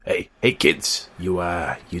Hey kids, you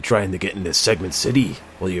trying to get into Segment City?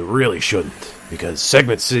 Well, you really shouldn't, because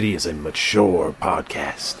Segment City is a mature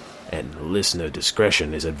podcast, and listener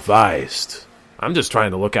discretion is advised. I'm just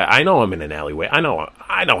trying to look at... I know I'm in an alleyway. I know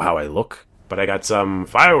how I look, but I got some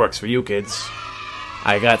fireworks for you kids.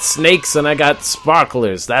 I got snakes and I got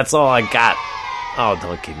sparklers. That's all I got. Oh,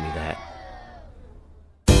 don't give me that.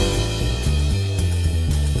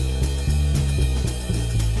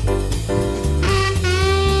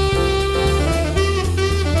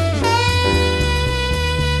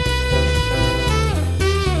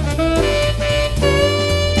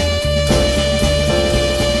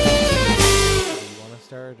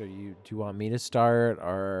 Or do you want me to start,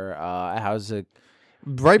 or how's it?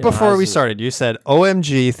 Right before we started, you said,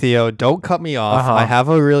 "OMG, Theo, don't cut me off. I have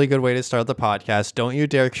a really good way to start the podcast. Don't you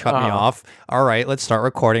dare cut me off." All right, let's start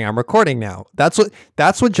recording. I'm recording now. That's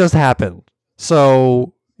what just happened.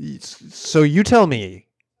 So you tell me.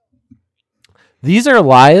 These are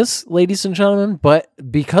lies, ladies and gentlemen, but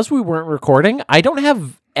because we weren't recording, I don't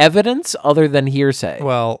have evidence other than hearsay.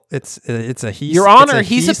 Well, it's a Your Honor,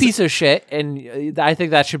 he's a piece of shit, and I think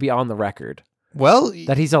that should be on the record. Well,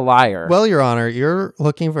 that he's a liar. Well, Your Honor, you're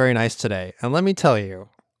looking very nice today, and let me tell you.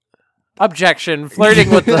 Objection, flirting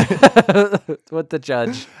with the with the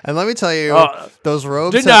judge. And let me tell you, those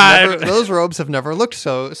robes have never looked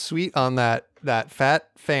so sweet on that fat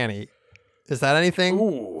fanny. Is that anything?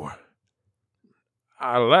 Ooh.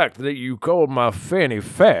 I like that you called my fanny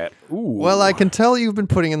fat. Ooh. Well, I can tell you've been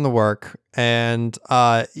putting in the work, and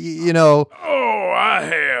you know. Oh, I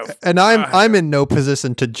have. And I'm in no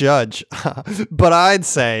position to judge, but I'd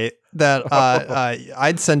say that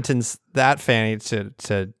I'd sentence that fanny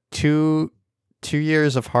to two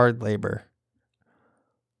years of hard labor.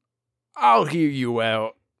 I'll hear you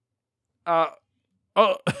out.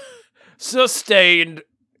 Sustained.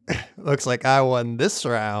 Looks like I won this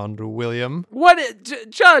round, William. What,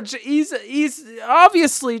 Judge? He's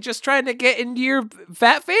obviously just trying to get into your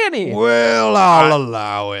fat fanny. Well, I'll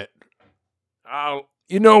allow it.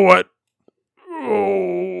 You know what?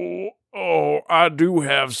 I do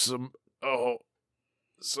have some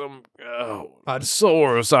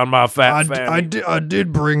sores on my fat fanny. I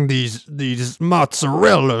did bring these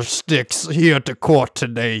mozzarella sticks here to court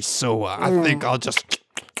today, so I think I'll just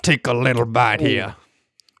take a little bite here.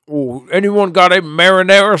 Oh, anyone got a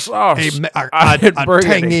marinara sauce? A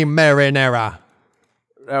tangy marinara.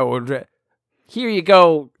 Here you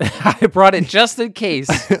go. I brought it just in case.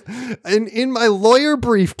 In my lawyer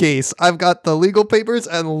briefcase, I've got the legal papers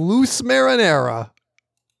and loose marinara.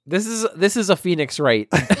 This is a Phoenix Wright.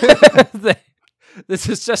 This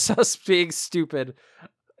is just us being stupid.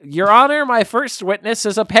 Your Honor, my first witness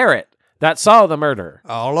is a parrot that saw the murder.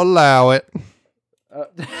 I'll allow it.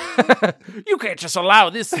 You can't just allow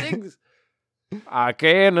these things. I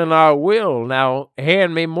can and I will. Now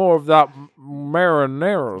hand me more of that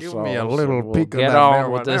marinara sauce. Give me a little peek of that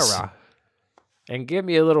marinara. And give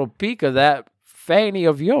me a little peek of that fanny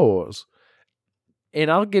of yours. And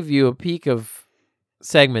I'll give you a peek of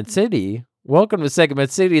Segment City. Welcome to Segment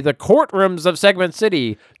City, the courtrooms of Segment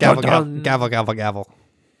City. Gavel, gavel, gavel, gavel.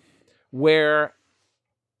 Where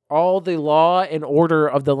all the law and order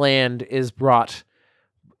of the land is brought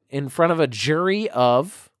in front of a jury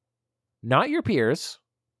of, not your peers,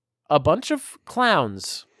 a bunch of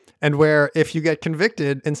clowns. And where, if you get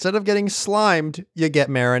convicted, instead of getting slimed, you get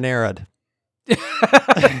marinara'd.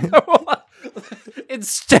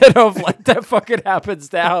 Instead of, like, that fucking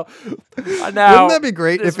happens now. Wouldn't that be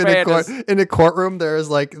great if in a courtroom there's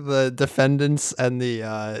like the defendants and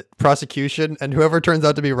the prosecution, and whoever turns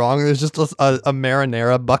out to be wrong, there's just a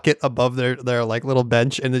marinara bucket above their like little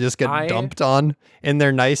bench, and they just get dumped on in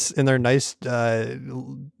their nice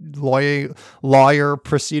lawyer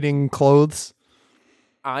proceeding clothes.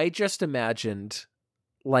 I just imagined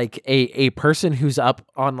like a person who's up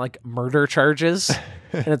on like murder charges,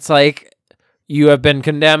 and it's like, you have been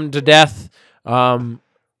condemned to death.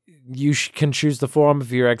 You can choose the form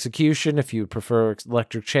of your execution. If you prefer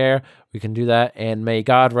electric chair, we can do that. And may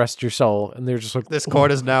God rest your soul. And they're just like, this court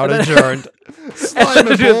is now adjourned. Slime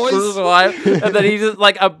it, boys. And then he just,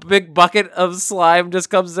 like, a big bucket of slime just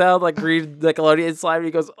comes down, like green Nickelodeon slime. And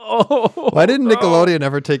he goes, oh. Why didn't Nickelodeon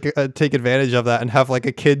ever take advantage of that and have like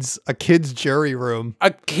a kids jury room?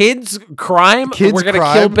 A kids crime? We're going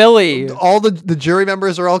to kill Billy. All the jury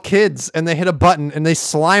members are all kids, and they hit a button and they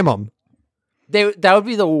slime them. That would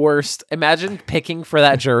be the worst. Imagine picking for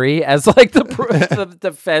that jury as like the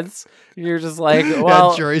defense. You're just like,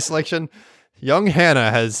 well, jury selection. Young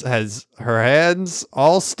Hannah has her hands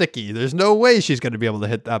all sticky. There's no way she's going to be able to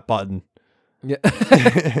hit that button. Yeah.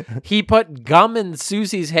 He put gum in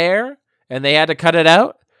Susie's hair, and they had to cut it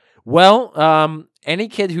out. Well, any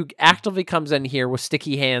kid who actively comes in here with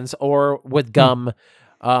sticky hands or with gum,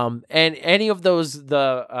 and any of those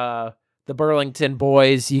the Burlington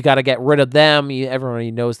boys, you got to get rid of them.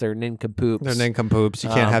 Everyone knows they're nincompoops. They're nincompoops. You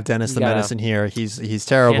can't have Dennis the Menace in here. He's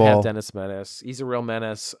terrible. Can't have Dennis Menace. He's a real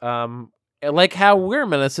menace. Like how we're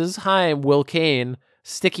menaces. Hi, I'm Will Kane,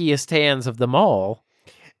 stickiest hands of them all.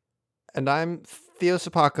 And I'm Theo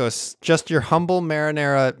Sapakos, just your humble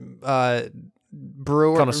marinara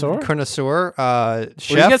brewer, connoisseur,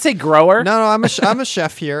 chef. Were you gonna say grower? No, I'm a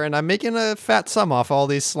chef here, and I'm making a fat sum off all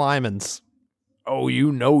these Slimans. Oh,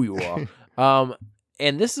 you know you are.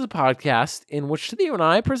 And this is a podcast in which Theo and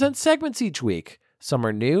I present segments each week. Some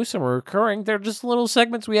are new, some are recurring. They're just little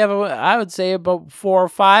segments. We have, I would say, about 4 or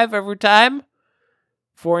 5 every time.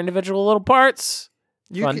 4 individual little parts.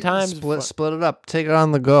 Fun times. Split it up. Take it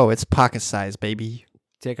on the go. It's pocket size, baby.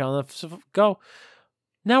 Take it on the go.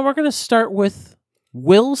 Now we're going to start with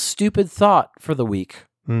Will's stupid thought for the week.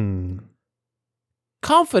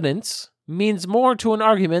 Confidence means more to an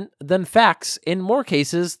argument than facts in more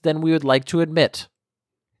cases than we would like to admit.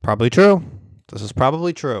 Probably true. This is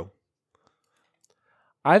probably true.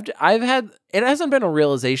 I've had, it hasn't been a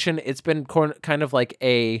realization. It's been kind of like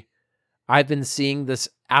I've been seeing this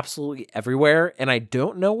absolutely everywhere, and I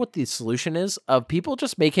don't know what the solution is of people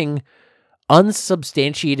just making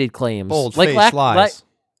unsubstantiated claims. Bold-faced lies.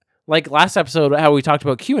 Like last episode, how we talked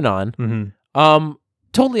about QAnon.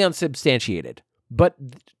 Totally unsubstantiated. But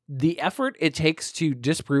the effort it takes to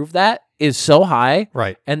disprove that is so high.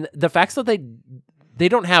 Right. And the facts that they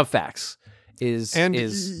don't have facts is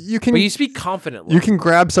you can, but you speak confidently. You can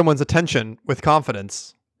grab someone's attention with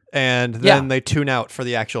confidence, and then they tune out for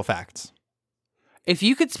the actual facts. If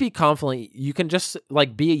you could speak confidently, you can just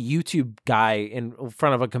like be a YouTube guy in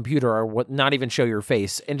front of a computer or not even show your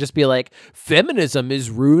face and just be like, feminism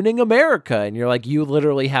is ruining America. And you're like, you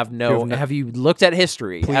literally have have you looked at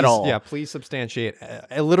history at all? Yeah, please substantiate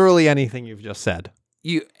literally anything you've just said.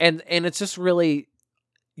 And it's just really,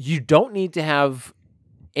 you don't need to have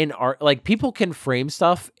an art, like people can frame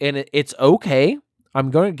stuff and it's okay. I'm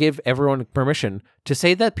going to give everyone permission to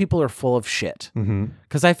say that people are full of shit.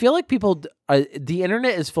 Because I feel like people, the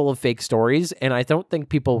internet is full of fake stories, and I don't think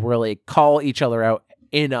people really call each other out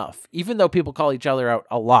enough. Even though people call each other out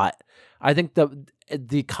a lot, I think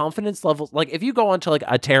the confidence level, like if you go onto like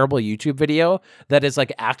a terrible YouTube video that is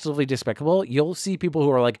like actively despicable, you'll see people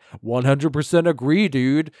who are like 100% agree,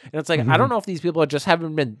 dude. And it's like, I don't know if these people just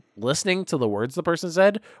haven't been listening to the words the person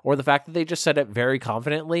said, or the fact that they just said it very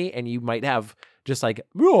confidently, and you might have just like,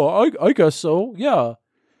 oh, I guess so. Yeah.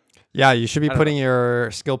 Yeah, you should be putting your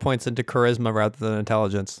skill points into charisma rather than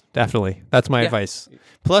intelligence. Definitely. That's my advice.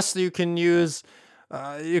 Plus, you can use,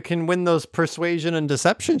 you can win those persuasion and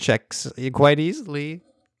deception checks quite easily.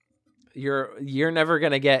 You're never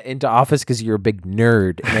going to get into office because you're a big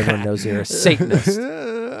nerd and everyone knows you're a Satanist.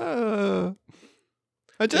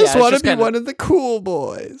 I just want to be one of the cool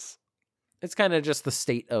boys. It's kind of just the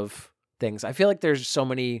state of things. I feel like there's so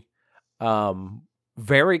many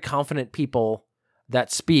very confident people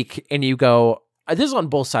that speak, and you go, this is on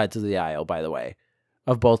both sides of the aisle, by the way,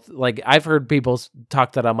 of both. Like I've heard people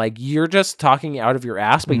talk that I'm like, you're just talking out of your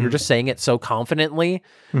ass, but you're just saying it so confidently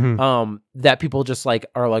that people just like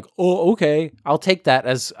are like, oh, okay, I'll take that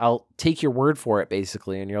as I'll take your word for it,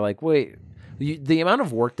 basically. And you're like, wait, the amount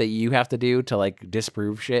of work that you have to do to like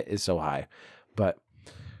disprove shit is so high. But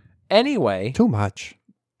anyway, too much.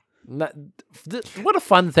 What a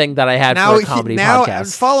fun thing that I had for a comedy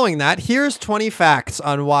podcast. Following that, here's 20 facts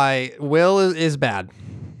on why Will is bad.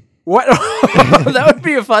 What? That would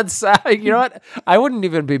be a fun side. You know what? I wouldn't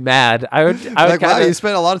even be mad. I would like, wow, you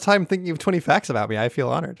spent a lot of time thinking of 20 facts about me. I feel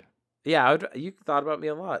honored. Yeah, you thought about me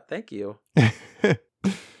a lot. Thank you.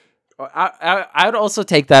 I would also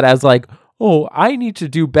take that as like, oh, I need to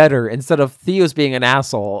do better instead of Theo's being an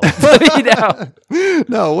asshole. You know?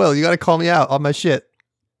 No, Will, you got to call me out on my shit.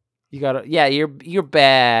 You gotta, you're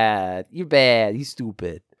bad. You're bad. You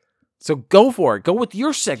stupid. So go for it. Go with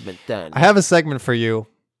your segment then. I have a segment for you.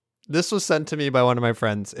 This was sent to me by one of my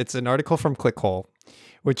friends. It's an article from Clickhole,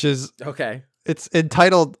 which is okay. It's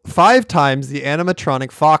entitled 5 times the animatronic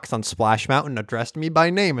fox on Splash Mountain addressed me by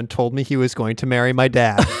name and told me he was going to marry my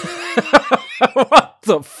dad. What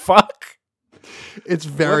the fuck? It's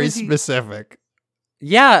very specific.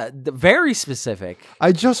 Yeah, very specific.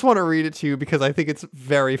 I just want to read it to you because I think it's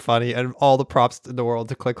very funny, and all the props in the world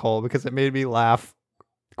to Clickhole because it made me laugh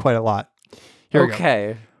quite a lot. Here we go.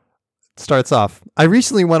 It starts off. I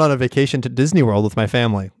recently went on a vacation to Disney World with my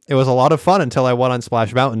family. It was a lot of fun until I went on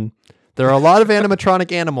Splash Mountain. There are a lot of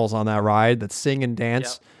animatronic animals on that ride that sing and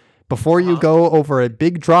dance before you go over a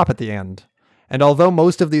big drop at the end. And although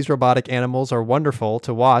most of these robotic animals are wonderful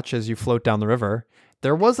to watch as you float down the river,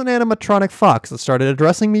 there was an animatronic fox that started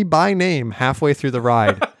addressing me by name halfway through the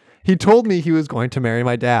ride. He told me he was going to marry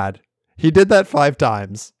my dad. He did that 5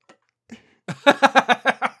 times.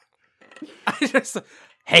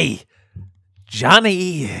 Hey,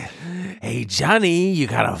 Johnny. Hey, Johnny, you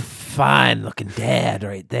got a fine looking dad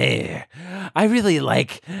right there. I really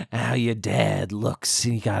like how your dad looks.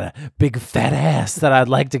 He got a big fat ass that I'd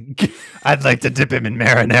like to dip him in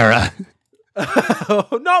marinara.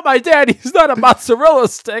 Oh, not my dad. He's not a mozzarella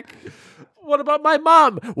stick. What about my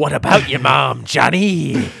mom? What about your mom,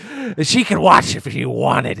 Johnny? She can watch if you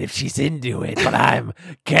want it, if she's into it, but I'm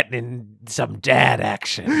getting some dad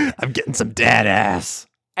action. I'm getting some dad ass.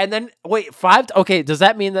 And then, wait, 5? Okay, does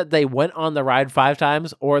that mean that they went on the ride 5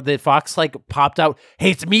 times? Or the fox, like, popped out,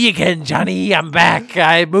 hey, it's me again, Johnny. I'm back.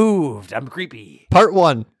 I moved. I'm creepy. Part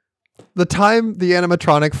 1. The time the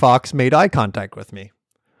animatronic fox made eye contact with me.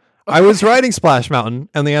 I was riding Splash Mountain,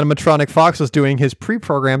 and the animatronic fox was doing his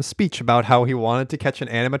pre-programmed speech about how he wanted to catch an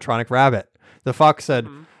animatronic rabbit. The fox said,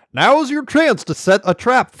 "Now's your chance to set a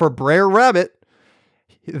trap for Brer Rabbit."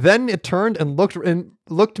 Then it turned and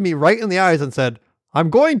looked me right in the eyes and said,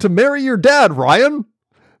 "I'm going to marry your dad, Ryan."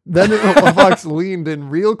 Then the fox leaned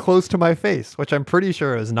in real close to my face, which I'm pretty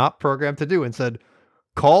sure is not programmed to do, and said,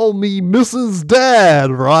 "Call me Mrs.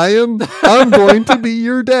 Dad, Ryan. I'm going to be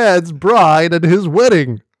your dad's bride at his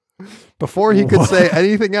wedding." Before he could say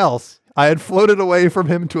anything else, I had floated away from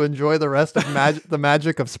him to enjoy the rest of the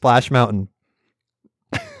magic of Splash Mountain.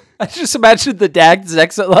 I just imagined the dad's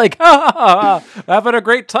exit like, ha, having a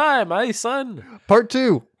great time, my son. Part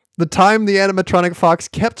 2. The time the animatronic fox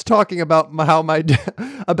kept talking about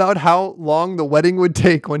about how long the wedding would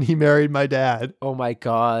take when he married my dad. Oh my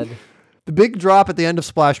God. The big drop at the end of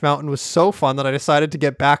Splash Mountain was so fun that I decided to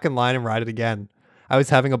get back in line and ride it again. I was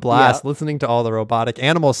having a blast listening to all the robotic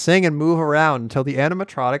animals sing and move around until the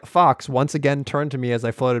animatronic fox once again turned to me as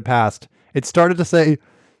I floated past. It started to say,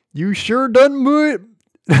 "You sure done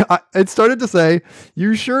It started to say,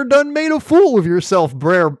 "You sure done made a fool of yourself,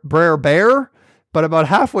 Brer Bear." But about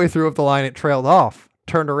halfway through of the line, it trailed off,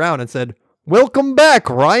 turned around and said, "Welcome back,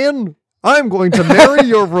 Ryan. I'm going to marry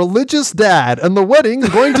your religious dad, and the wedding's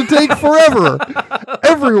going to take forever.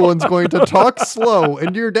 Everyone's going to talk slow,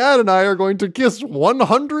 and your dad and I are going to kiss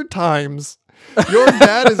 100 times. Your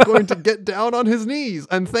dad is going to get down on his knees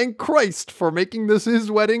and thank Christ for making this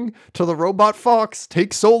his wedding to the robot fox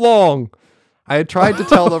take so long." I had tried to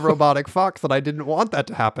tell the robotic fox that I didn't want that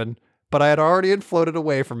to happen, but I had already floated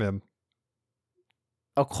away from him.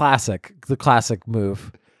 Oh, classic. The classic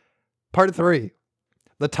move. Part 3.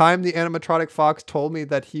 The time the animatronic fox told me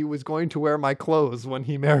that he was going to wear my clothes when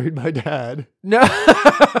he married my dad. No.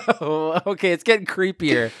 Okay, it's getting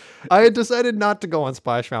creepier. I had decided not to go on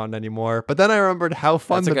Splash Mountain anymore, but then I remembered how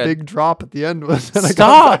fun the big drop at the end was. And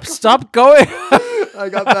Stop going. I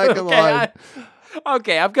got back in line.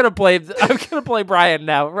 Okay, I'm gonna play Brian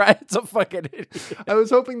now. Ryan's a fucking idiot. I was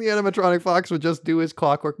hoping the animatronic fox would just do his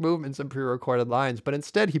clockwork movements and pre-recorded lines, but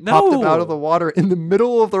instead he popped up out of the water in the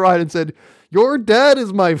middle of the ride and said, "Your dad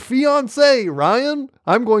is my fiance, Ryan.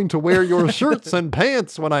 I'm going to wear your shirts and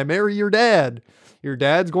pants when I marry your dad. Your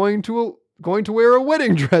dad's going to wear a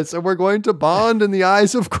wedding dress, and we're going to bond in the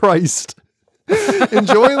eyes of Christ.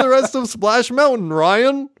 Enjoy the rest of Splash Mountain,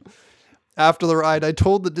 Ryan." After the ride, I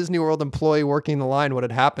told the Disney World employee working the line what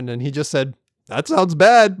had happened, and he just said, "That sounds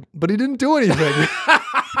bad," but he didn't do anything.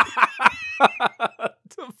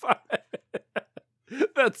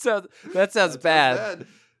 That sounds bad.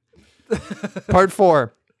 Part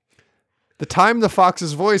 4. The time the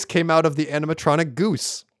fox's voice came out of the animatronic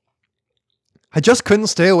goose. I just couldn't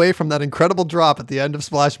stay away from that incredible drop at the end of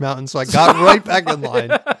Splash Mountain, so I got right back in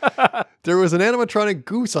line. There was an animatronic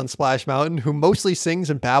goose on Splash Mountain who mostly sings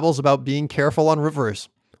and babbles about being careful on rivers.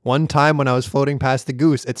 One time when I was floating past the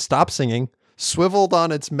goose, it stopped singing, swiveled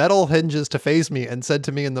on its metal hinges to face me, and said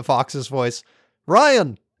to me in the fox's voice,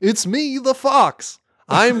 "Ryan, it's me, the fox.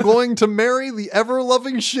 I'm going to marry the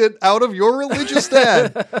ever-loving shit out of your religious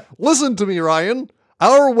dad. Listen to me, Ryan.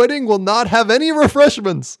 Our wedding will not have any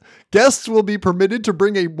refreshments. Guests will be permitted to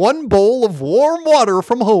bring one bowl of warm water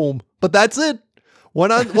from home, but that's it.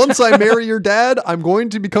 Once I marry your dad, I'm going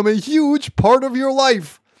to become a huge part of your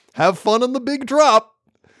life. Have fun on the big drop."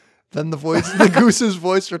 Then the goose's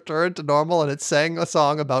voice returned to normal, and it sang a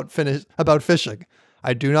song about fishing.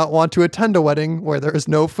 I do not want to attend a wedding where there is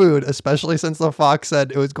no food, especially since the fox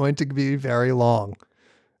said it was going to be very long.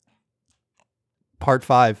 Part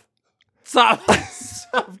 5. Stop.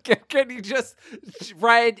 Can you just,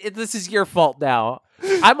 Ryan, this is your fault now.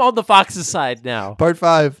 I'm on the fox's side now. Part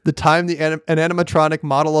 5. The time an animatronic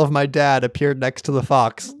model of my dad appeared next to the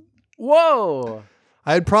fox. Whoa.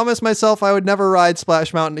 I had promised myself I would never ride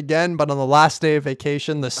Splash Mountain again, but on the last day of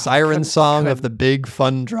vacation, the siren song of the big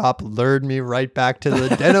fun drop lured me right back to the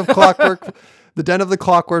den of the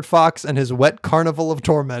Clockwork Fox and his wet carnival of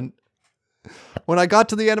torment. When I got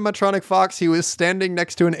to the animatronic fox, he was standing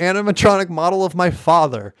next to an animatronic model of my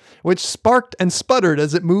father, which sparked and sputtered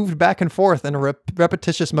as it moved back and forth in a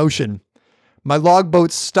repetitious motion. My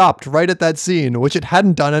logboat stopped right at that scene, which it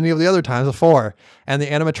hadn't done any of the other times before, and the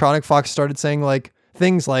animatronic fox started saying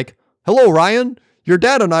things like, "Hello, Ryan, your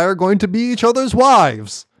dad and I are going to be each other's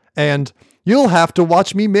wives," and "You'll have to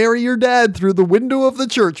watch me marry your dad through the window of the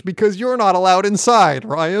church because you're not allowed inside,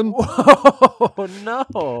 Ryan." Oh,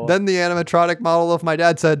 no. Then the animatronic model of my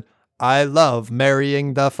dad said, "I love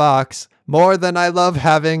marrying the fox more than I love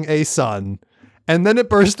having a son." And then it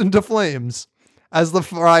burst into flames. As the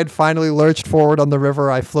ride finally lurched forward on the river,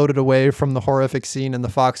 I floated away from the horrific scene and the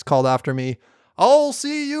fox called after me, "I'll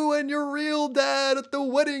see you and your real dad at the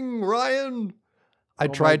wedding, Ryan." I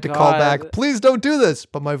tried to call back, "Please don't do this,"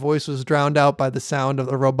 but my voice was drowned out by the sound of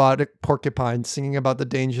the robotic porcupine singing about the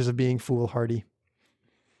dangers of being foolhardy.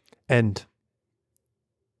 End.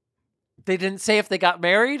 They didn't say if they got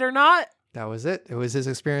married or not? That was it. It was his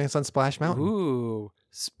experience on Splash Mountain. Ooh,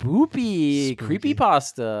 spoopy.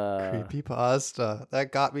 Creepypasta. Creepypasta.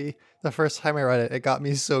 That got me, the first time I read it, it got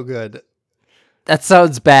me so good. That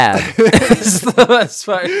sounds bad. It's the best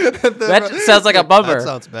part. That sounds like a bummer. That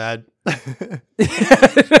sounds bad.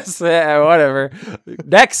 Whatever.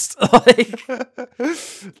 Next.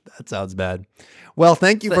 That sounds bad. Well,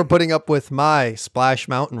 thank you for putting up with my Splash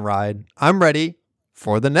Mountain ride. I'm ready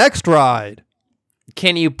for the next ride.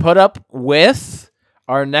 Can you put up with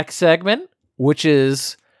our next segment, which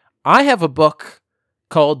is I have a book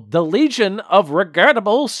called The Legion of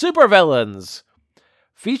Regrettable Supervillains,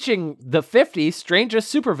 featuring the 50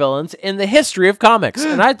 strangest supervillains in the history of comics.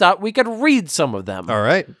 And I thought we could read some of them. All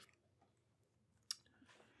right.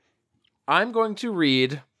 I'm going to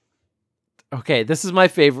read. Okay, this is my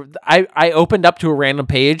favorite. I opened up to a random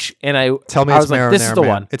page and I was like, this is the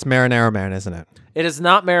one. It's Marinara Man, isn't it? It is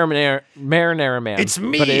not Marinara Man. It's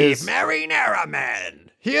me, Marinara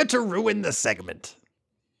Man, here to ruin the segment.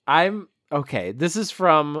 Okay, this is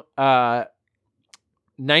from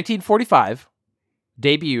 1945.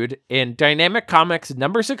 Debuted in Dynamic Comics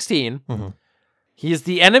number 16. Mm-hmm. He is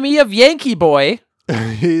the enemy of Yankee Boy.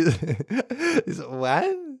 He's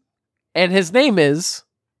what? And his name is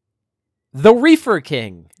the Reefer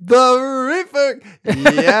King. The Reefer.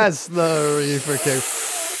 Yes, the Reefer King.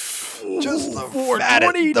 Just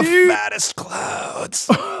the fattest clouds.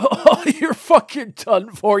 Oh, you're fucking done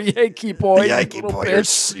for, Yankee Boy. Yankee Boy,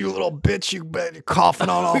 you little bitch. You're coughing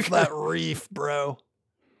on off that reef, bro.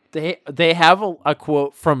 They have a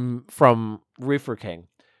quote from Reefer King.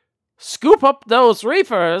 "Scoop up those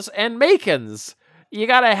reefers and makins. You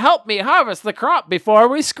gotta help me harvest the crop before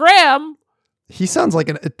we scram." He sounds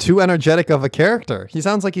like too energetic of a character. He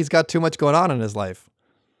sounds like he's got too much going on in his life.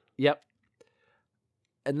 Yep.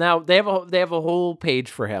 And now they have a whole page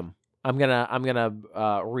for him. I'm gonna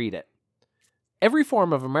read it. "Every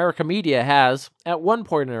form of American media has, at one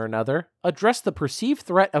point or another, addressed the perceived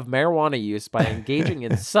threat of marijuana use by engaging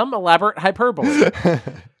in some elaborate hyperbole."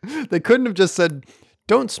 They couldn't have just said,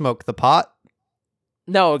 "Don't smoke the pot."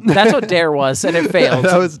 No, that's what DARE was, and it failed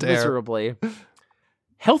That was DARE. miserably.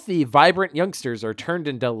 "Healthy, vibrant youngsters are turned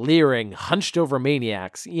into leering, hunched-over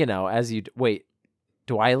maniacs." You know, wait,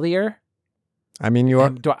 do I leer? I mean, you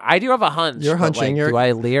are. I do have a hunch. You're hunching. Do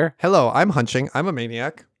I leer? Hello, I'm hunching. I'm a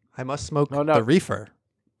maniac. I must smoke the reefer.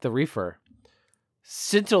 The reefer.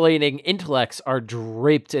 "Scintillating intellects are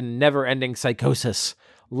draped in never-ending psychosis.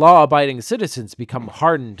 Law-abiding citizens become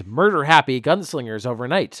hardened, murder-happy gunslingers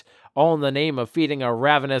overnight, all in the name of feeding a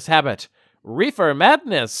ravenous habit. Reefer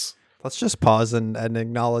madness." Let's just pause and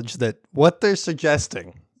acknowledge that what they're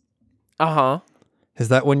suggesting is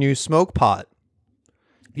that when you smoke pot,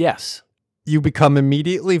 yes, you become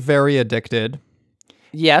immediately very addicted.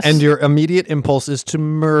 Yes. And your immediate impulse is to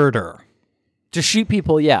murder. To shoot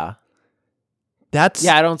people, yeah.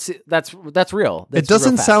 I don't see that's real. It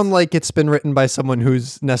doesn't sound like it's been written by someone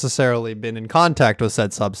who's necessarily been in contact with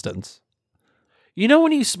said substance. You know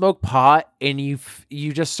when you smoke pot and you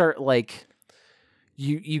just start like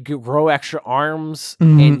you grow extra arms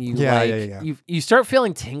and you start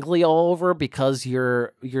feeling tingly all over because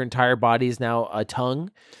your entire body is now a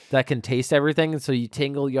tongue that can taste everything, and so you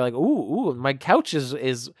tingle. You're like, ooh, my couch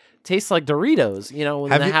is tastes like Doritos. You know,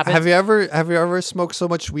 when Have that you, happens. have you ever smoked so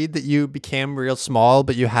much weed that you became real small,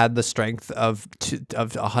 but you had the strength of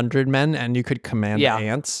 100 men and you could command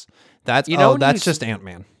ants? That's that's just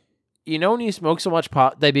Ant-Man. You know, when you smoke so much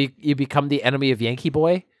pot, you become the enemy of Yankee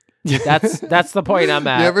Boy. That's the point I'm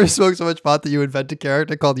at. You ever smoke so much pot that you invent a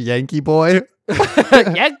character called Yankee Boy?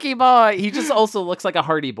 Yankee Boy. He just also looks like a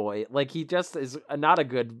Hardy Boy. Like, he just is not a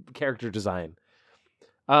good character design.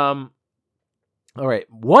 All right.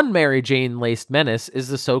 One Mary Jane laced menace is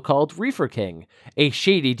the so-called Reefer King, a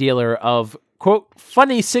shady dealer of, quote,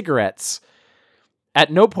 funny cigarettes. At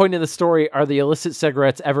no point in the story are the illicit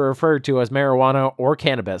cigarettes ever referred to as marijuana or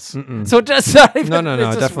cannabis. So just not even, no,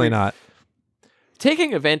 definitely not.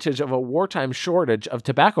 Taking advantage of a wartime shortage of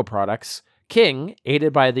tobacco products, King,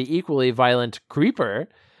 aided by the equally violent Creeper,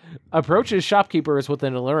 approaches shopkeepers with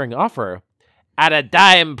an alluring offer. At a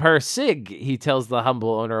dime per cig, he tells the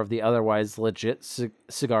humble owner of the otherwise legit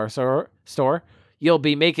cigar store, you'll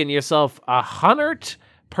be making yourself 100%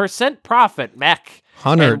 profit, Mac.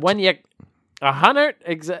 100. And when you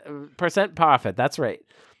 100% profit, that's right.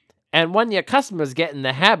 And when your customers get in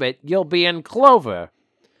the habit, you'll be in clover.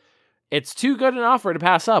 It's too good an offer to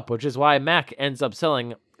pass up, which is why Mac ends up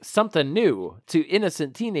selling something new to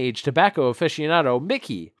innocent teenage tobacco aficionado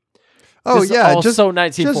Mickey. Oh, this yeah. Also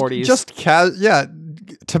 1940s.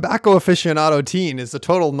 Tobacco aficionado teen is a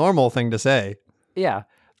total normal thing to say. Yeah.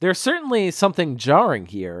 There's certainly something jarring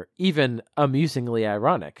here, even amusingly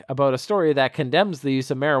ironic, about a story that condemns the use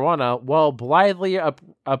of marijuana while blithely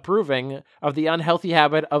approving of the unhealthy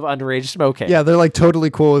habit of underage smoking. Yeah, they're like totally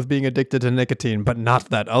cool with being addicted to nicotine, but not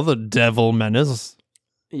that other devil menace.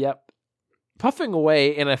 Yep. Puffing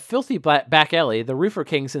away in a filthy back alley, the Reefer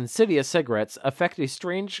King's insidious cigarettes affect a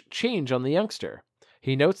strange change on the youngster.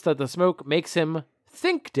 He notes that the smoke makes him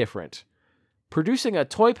think different. Producing a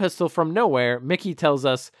toy pistol from nowhere, Mickey tells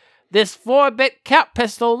us, this 4-bit cap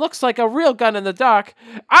pistol looks like a real gun in the dark.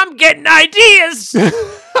 I'm getting ideas! You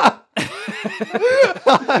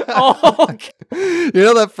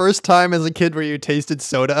know that first time as a kid where you tasted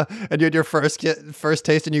soda and you had your first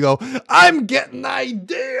taste and you go, I'm getting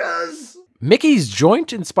ideas! Mickey's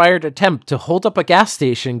joint-inspired attempt to hold up a gas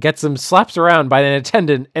station gets him slapped around by an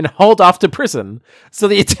attendant and hauled off to prison. So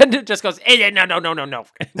the attendant just goes, hey, no, and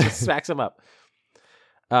just smacks him up.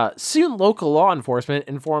 Soon, local law enforcement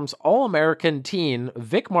informs All-American teen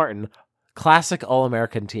Vic Martin, classic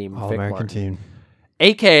All-American team, All-American team,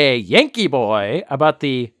 a.k.a. Yankee Boy, about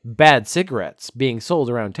the bad cigarettes being sold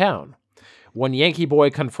around town. When Yankee Boy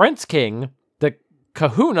confronts King, the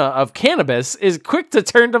kahuna of cannabis is quick to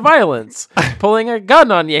turn to violence, pulling a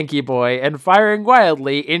gun on Yankee Boy and firing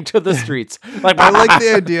wildly into the streets. I like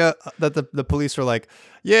the idea that the police were like,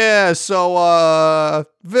 yeah, so,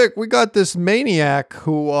 Vic, we got this maniac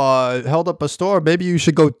who held up a store. Maybe you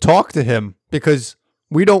should go talk to him because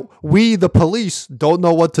we, the police, don't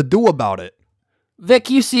know what to do about it.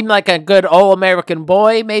 Vic, you seem like a good all-American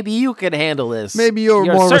boy. Maybe you can handle this. Maybe you're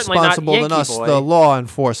more responsible than us, the law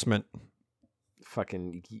enforcement.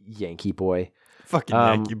 Fucking Yankee Boy. Fucking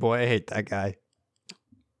Yankee Boy. I hate that guy.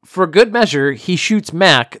 For good measure, he shoots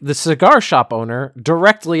Mac, the cigar shop owner,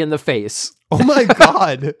 directly in the face. Oh my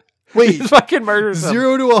God. Wait. He fucking murders him.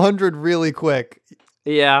 0 to 100 really quick.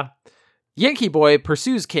 Yeah. Yankee Boy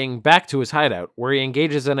pursues King back to his hideout, where he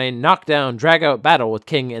engages in a knockdown, drag-out battle with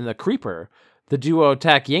King and the Creeper. The duo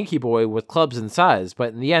attack Yankee Boy with clubs and sais,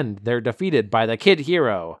 but in the end, they're defeated by the Kid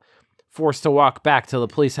Hero. Forced to walk back to the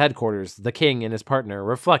police headquarters, the King and his partner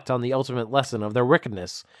reflect on the ultimate lesson of their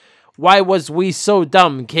wickedness. Why was we so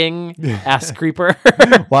dumb, King? Asked Creeper.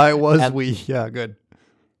 Why was we? Yeah, good.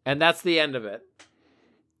 And that's the end of it.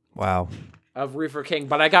 Wow. Of Reefer King.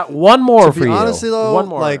 But I got one more for you. Honestly, though, one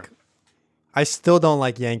more. I still don't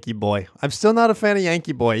like Yankee Boy. I'm still not a fan of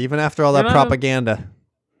Yankee Boy, even after all that propaganda.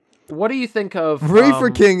 What do you think of... Reefer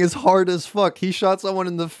King is hard as fuck. He shot someone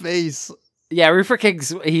in the face. Yeah, Reefer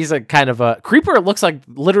King's... He's a kind of a... Creeper looks like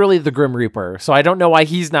literally the Grim Reaper. So I don't know why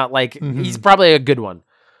he's not like... Mm-hmm. He's probably a good one.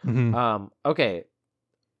 Mm-hmm. Okay.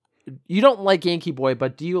 You don't like Yankee Boy,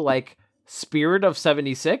 but do you like... Spirit of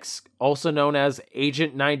 76, also known as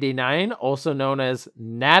Agent 99, also known as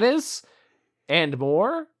Natus, and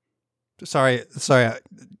more? Sorry.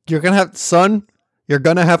 You're gonna have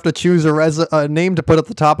to choose a name to put at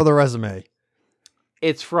the top of the resume.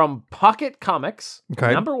 It's from Pocket Comics,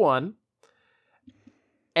 okay. #1,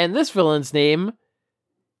 and this villain's name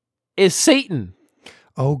is Satan.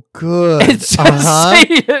 Oh, good. It's just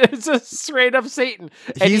Satan. It's just straight up Satan.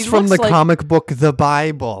 And he's from the comic book, The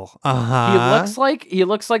Bible. He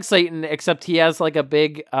looks like Satan, except he has like a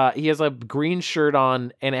big, he has a green shirt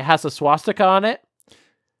on, and it has a swastika on it.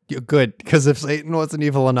 Good, because if Satan wasn't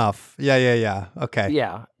evil enough. Yeah. Okay.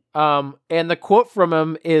 Yeah. And the quote from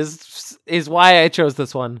him is why I chose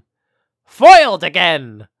this one. Foiled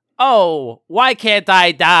again. Oh, why can't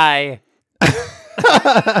I die?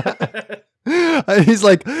 He's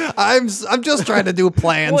like, I'm just trying to do a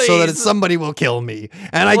plan so that somebody will kill me,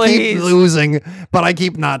 and I keep losing, but I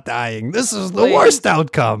keep not dying. This is the worst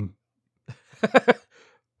outcome.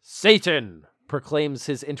 Satan proclaims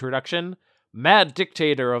his introduction. Mad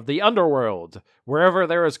dictator of the underworld. Wherever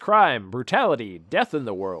there is crime, brutality, death in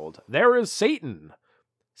the world, there is Satan.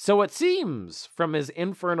 So it seems, from his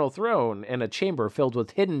infernal throne in a chamber filled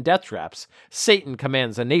with hidden death traps, Satan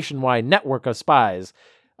commands a nationwide network of spies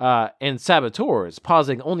and saboteurs,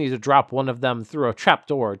 pausing only to drop one of them through a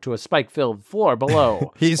trapdoor to a spike-filled floor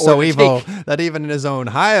below. He's so evil that even his own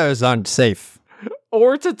hires aren't safe.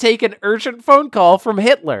 Or to take an urgent phone call from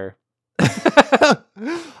Hitler. I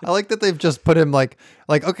like that they've just put him like,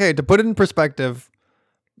 okay, to put it in perspective,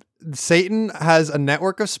 Satan has a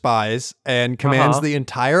network of spies and commands the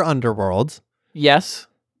entire underworld. Yes.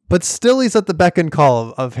 But still he's at the beck and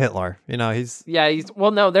call of Hitler. You know,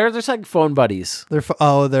 they're just like phone buddies.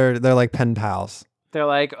 They're like pen pals. They're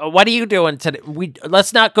like, oh, what are you doing today?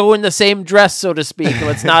 Let's not go in the same dress, so to speak.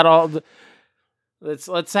 Let's not all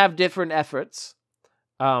let's have different efforts.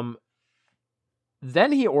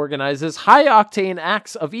 Then he organizes high-octane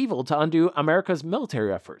acts of evil to undo America's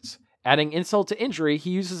military efforts. Adding insult to injury,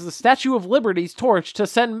 he uses the Statue of Liberty's torch to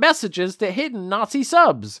send messages to hidden Nazi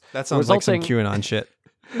subs. That sounds like some QAnon shit.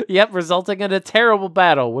 Yep, resulting in a terrible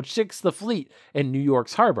battle, which sinks the fleet in New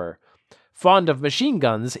York's harbor. Fond of machine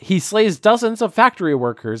guns, he slays dozens of factory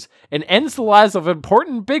workers and ends the lives of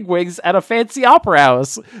important bigwigs at a fancy opera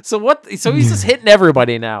house. So he's just hitting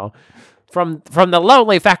everybody now. From the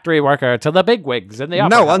lowly factory worker to the bigwigs in the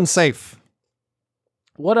opera house. Unsafe.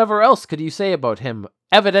 Whatever else could you say about him?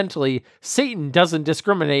 Evidently, Satan doesn't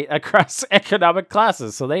discriminate across economic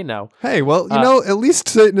classes, so they know. Hey, well, at least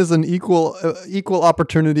Satan is an equal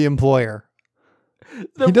opportunity employer.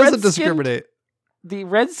 He doesn't discriminate. The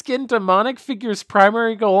red-skinned demonic figure's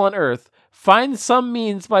primary goal on Earth: find some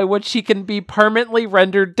means by which he can be permanently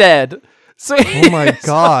rendered dead. So oh my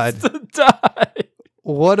God. To die.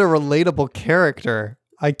 What a relatable character.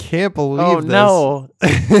 I can't believe this. Oh,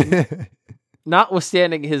 no.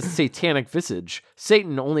 Notwithstanding his satanic visage,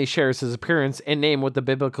 Satan only shares his appearance and name with his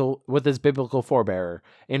biblical forebearer.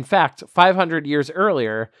 In fact, 500 years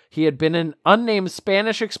earlier, he had been an unnamed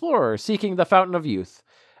Spanish explorer seeking the Fountain of Youth.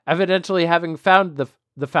 Evidently having found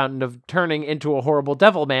the fountain of turning into a horrible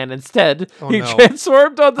devil man instead,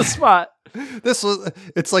 transformed on the spot.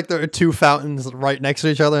 It's like there are two fountains right next to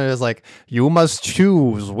each other, and it's like, you must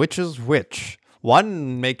choose which is which.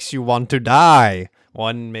 One makes you want to die.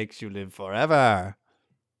 One makes you live forever.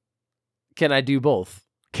 Can I do both?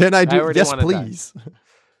 Can I do? Yes, please.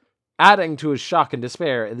 Adding to his shock and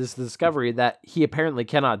despair is the discovery that he apparently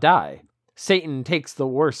cannot die. Satan takes the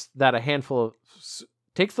worst that a handful of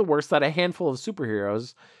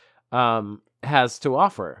superheroes has to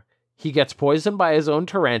offer. He gets poisoned by his own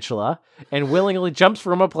tarantula and willingly jumps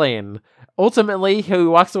from a plane. Ultimately, he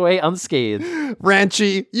walks away unscathed.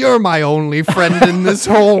 Ranchi, you're my only friend in this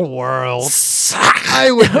whole world. I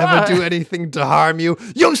would never do anything to harm you.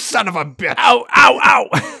 You son of a bitch. Ow, ow,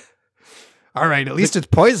 ow. All right, at least it's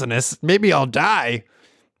poisonous. Maybe I'll die.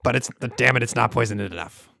 But it's not poisonous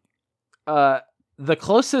enough. The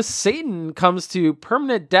closest Satan comes to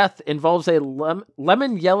permanent death involves a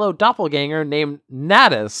lemon yellow doppelganger named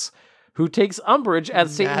Natus, who takes umbrage at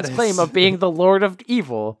Satan's claim of being the Lord of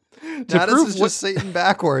Evil. Natus is just Satan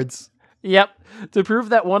backwards. Yep. To prove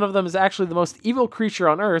that one of them is actually the most evil creature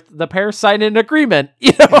on Earth, the pair sign an agreement.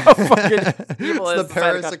 You know how fucking evil it's the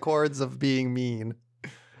Paris Accords of being mean.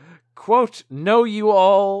 Quote, "Know you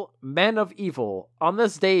all, men of evil. On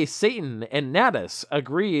this day, Satan and Natus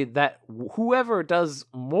agree that whoever does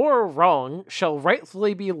more wrong shall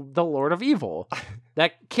rightfully be the Lord of Evil."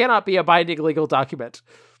 That cannot be a binding legal document.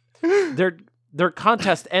 Their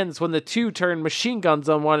contest ends when the two turn machine guns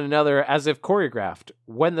on one another as if choreographed.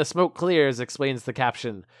 When the smoke clears, explains the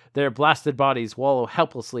caption, their blasted bodies wallow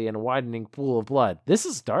helplessly in a widening pool of blood. This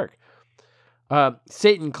is dark.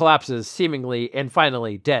 Satan collapses, seemingly and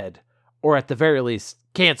finally dead. Or at the very least,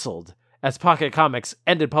 canceled, as Pocket Comics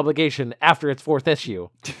ended publication after its 4th issue.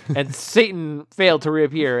 And Satan failed to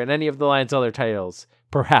reappear in any of the line's other titles.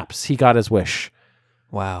 Perhaps he got his wish.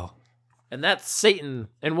 Wow. And that's Satan,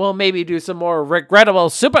 and we'll maybe do some more regrettable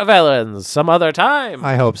supervillains some other time.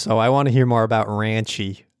 I hope so. I want to hear more about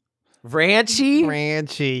Ranchi.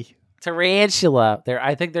 Ranchi? Tarantula.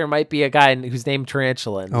 I think there might be a guy who's named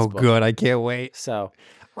Tarantula in this book. Good. I can't wait. So,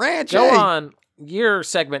 Ranchi! Go on. your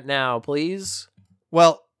segment now, please.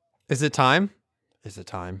 Well, is it time? Is it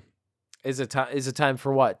time? Is it time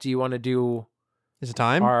for what? Do you want to do? Is it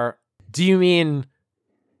time? Do you mean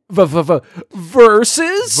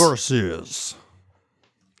versus? Versus.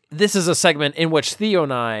 This is a segment in which Theo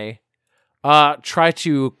and I try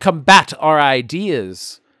to combat our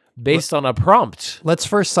ideas based on a prompt. Let's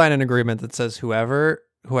first sign an agreement that says whoever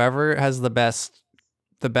has the best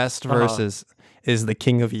verses is the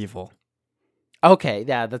king of evil. Okay,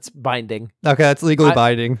 yeah, that's binding. Okay, that's legally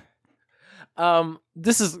binding.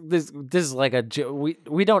 This is like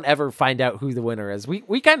we don't ever find out who the winner is.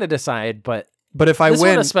 We kind of decide, but if I this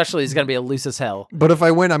win, one especially is going to be loose as hell. But if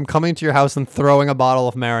I win, I'm coming to your house and throwing a bottle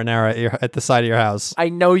of marinara at the side of your house. I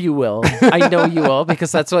know you will. I know you will,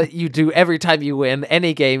 because that's what you do every time you win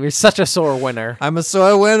any game. You're such a sore winner. I'm a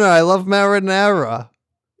sore winner. I love marinara.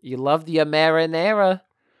 You love the marinara.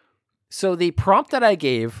 So the prompt that I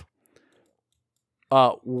gave,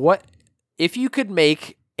 what if you could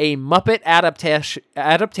make a Muppet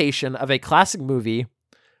adaptation of a classic movie?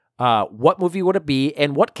 What movie would it be,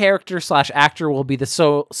 and what character/actor will be the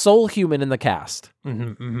sole human in the cast?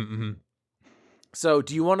 So,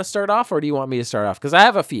 do you want to start off, or do you want me to start off? Because I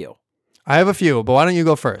have a few. But why don't you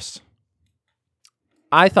go first?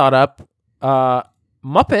 I thought up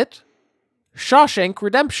Muppet Shawshank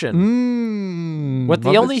Redemption, with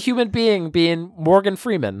the only human being Morgan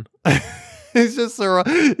Freeman. He's just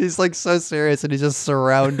he's like so serious, and he's just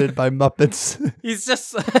surrounded by Muppets. He's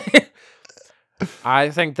just. I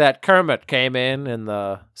think that Kermit came in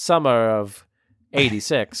the summer of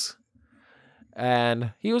 '86,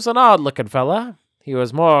 and he was an odd-looking fella. He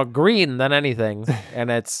was more green than anything, and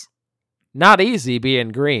it's not easy being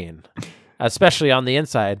green, especially on the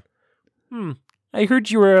inside. I heard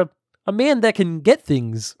you were a man that can get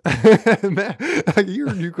things. I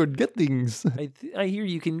hear you could get things. I hear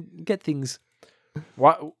you can get things.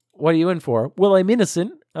 What are you in for? Well, I'm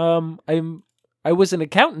innocent. I was an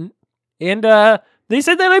accountant. And they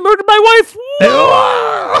said that I murdered my wife.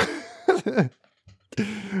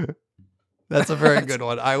 That's a very good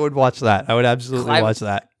one. I would watch that. I would absolutely watch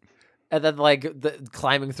that. And then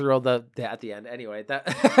climbing through all at the end. Anyway, that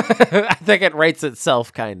I think it writes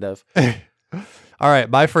itself, kind of. All right,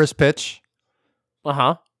 my first pitch. Die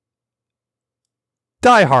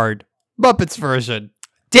Hard, Muppets version.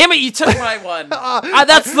 Damn it, you took my one.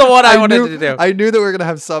 That's the one I wanted to do. I knew that we were going to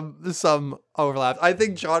have some overlap. I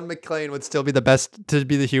think John McClane would still be the best to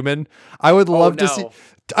be the human. I would love to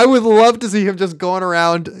see him just going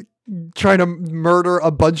around trying to murder a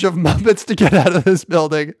bunch of Muppets to get out of this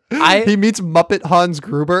building. He meets Muppet Hans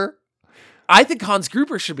Gruber. I think Hans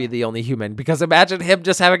Gruber should be the only human, because imagine him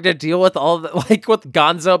just having to deal with all with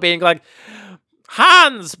Gonzo being like,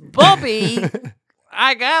 Hans, Bobby,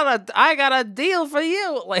 I got a deal for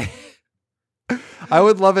you. I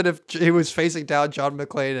would love it if he was facing down John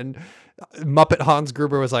McClane and Muppet Hans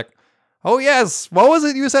Gruber was like, "Oh yes, what was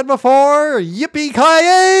it you said before?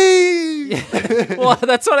 Yippee-ki-yay!" Well,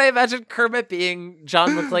 that's what I imagine Kermit being. John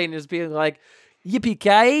McClane is being like,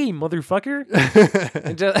 "Yippee-ki-yay, motherfucker!"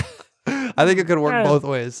 I think it could work both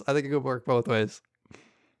ways.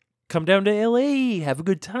 Come down to LA, have a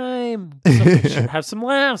good time, have some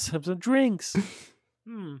laughs, have some drinks.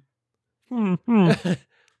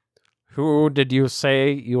 Who did you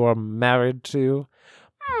say you are married to?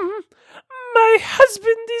 My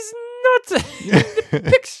husband is not in the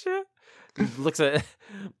picture. Looks at.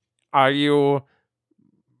 Are you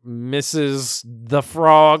Mrs. the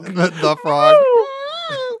Frog? The Frog.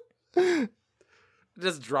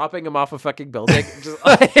 Just dropping him off a fucking building. Just.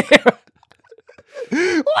 All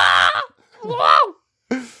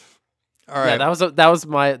right. Yeah, that was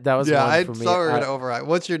one for me. I thought we were gonna override.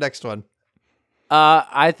 What's your next one?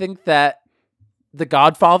 I think that The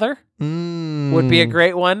Godfather would be a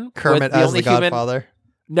great one. Kermit as the Godfather.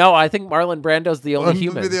 No, I think Marlon Brando's the only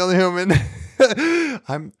human. Be the only human.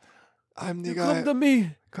 I'm the guy.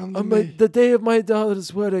 Come to me. The day of my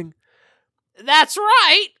daughter's wedding. That's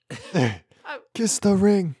right. Kiss the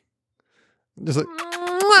ring. Just like.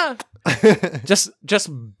 just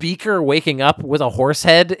Beaker waking up with a horse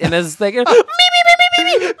head in his thing. Me.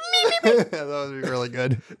 That would be really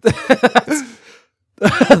good.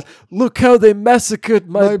 Look how they massacred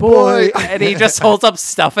my boy. And he just holds up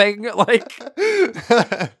stuffing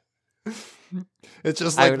It's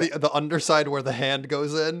just like the underside where the hand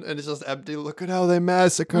goes in, and it's just empty. Look at how they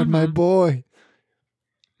massacred my boy.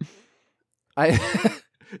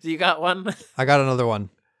 Do you got one? I got another one.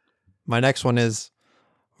 My next one is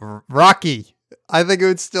Rocky. I think it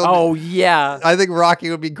would still. Yeah. I think Rocky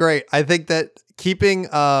would be great. I think that keeping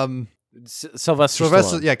Sylvester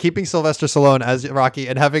Stallone. Yeah, keeping Sylvester Stallone as Rocky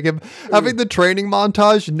and having the training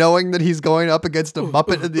montage, knowing that he's going up against a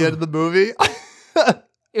Muppet at the end of the movie.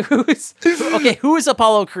 Who is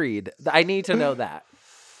Apollo Creed? I need to know that.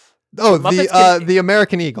 Oh, the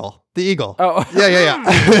American Eagle. The Eagle. Oh.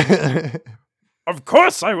 Yeah. Of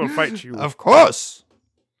course I will fight you. Of course.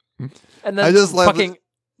 And then I just love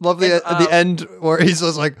the end where he's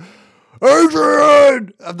just like,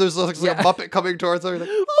 Adrian! And there's like a Muppet coming towards her. Like,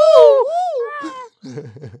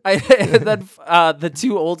 and then the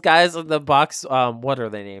two old guys in the box, what are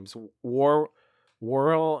their names? Worrell,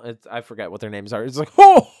 I forget what their names are. It's like,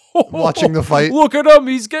 watching the fight. Look at him,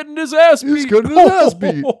 he's getting his ass beat. He's getting his ass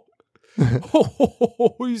beat.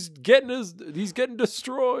 He's getting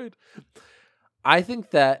destroyed. I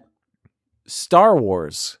think that Star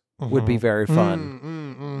Wars would be very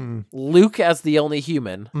fun. Luke as the only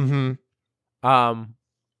human. I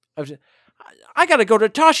gotta go to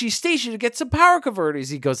Tosche Station to get some power converters.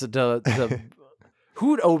 He goes into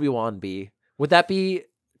who would Obi-Wan be? Would that be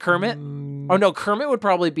Kermit? Oh no, Kermit would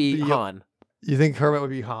probably be Han. You think Kermit would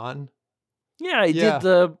be Han? Yeah, he did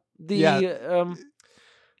the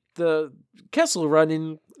Kessel run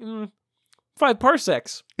in 5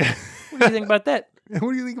 parsecs. What do you think about that?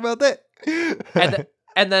 What do you think about that?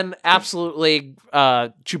 And then absolutely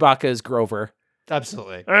Chewbacca is Grover.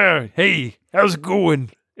 Absolutely. Hey, how's it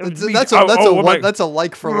going? That's a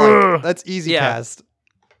like for like. That's easy cast.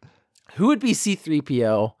 Who would be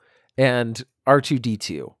C-3PO and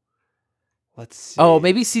R2-D2? Let's see. Oh,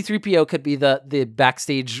 maybe C-3PO could be the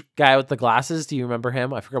backstage guy with the glasses. Do you remember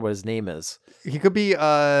him? I forget what his name is. He could be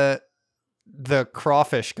the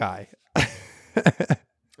crawfish guy.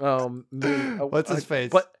 What's his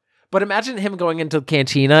face? But imagine him going into the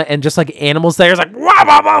cantina and just like animals there is like wah,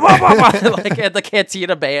 wah, wah, wah, wah, wah, like at the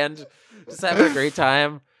cantina band, just having a great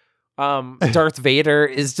time. Darth Vader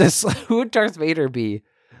is just who would Darth Vader be?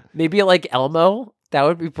 Maybe like Elmo. That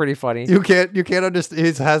would be pretty funny. You can't understand.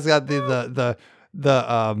 He has got the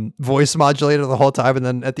voice modulator the whole time, and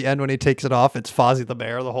then at the end when he takes it off, it's Fozzie the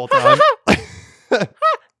Bear the whole time. Hey,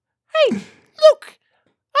 Luke,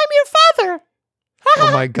 I'm your father.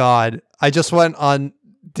 Oh my God! I just went on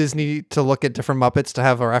Disney to look at different Muppets to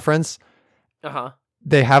have a reference.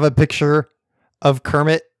 They have a picture of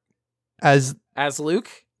Kermit as Luke.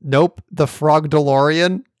 Nope, the Frog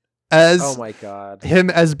DeLorean as. Oh my God! Him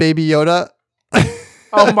as Baby Yoda.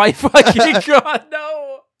 Oh my fucking God!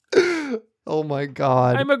 No. Oh my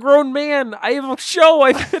God! I'm a grown man. I have a show.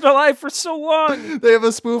 I've been alive for so long. They have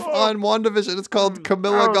a spoof on WandaVision. It's called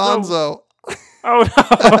Camilla Gonzo. No. Oh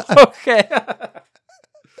no! Okay.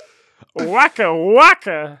 Waka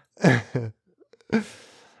waka.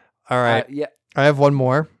 All right. Yeah. I have one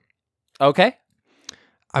more. Okay.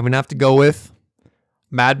 I'm gonna have to go with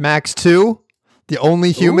Mad Max 2, the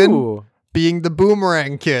only human being the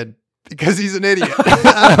Boomerang Kid because he's an idiot.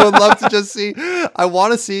 I would love to just see. I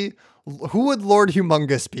want to see who would Lord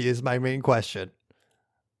Humongous be. Is my main question.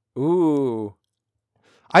 Ooh.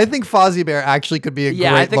 I think Fozzie Bear actually could be a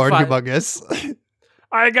great Lord Humongous.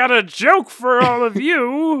 I got a joke for all of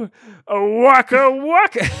you. Waka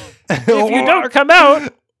waka. If you don't come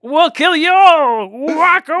out, we'll kill you all.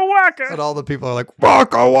 Waka waka. And all the people are like,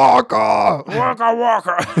 waka waka. Waka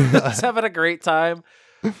waka. Just having a great time.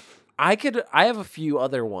 I have a few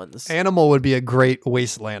other ones. Animal would be a great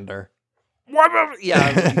wastelander. Yeah,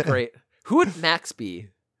 it would be great. Who would Max be?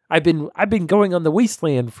 I've been going on the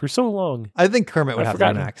wasteland for so long. I think Kermit would have to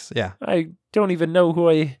be Max. Yeah. I don't even know who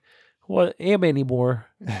I am anymore.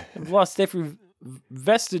 I've lost every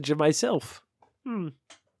vestige of myself.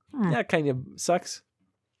 That kind of sucks.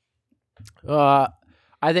 I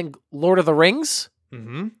think Lord of the Rings.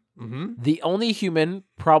 The only human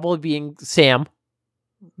probably being Sam.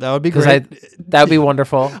 That would be great. That would be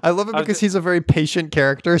wonderful. I love it because he's a very patient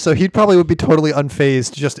character, so he probably would be totally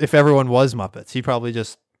unfazed just if everyone was Muppets. He'd probably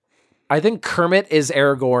just... I think Kermit is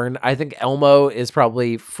Aragorn. I think Elmo is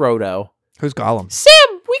probably Frodo. Who's Gollum?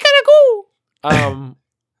 Sam, we gotta go!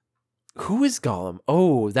 Who is Gollum?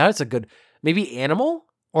 Oh, that's a good... Maybe Animal?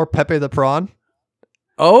 Or Pepe the Prawn?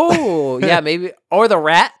 Oh, yeah, maybe. Or the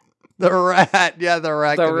rat? The rat. Yeah, the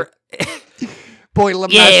rat. Boil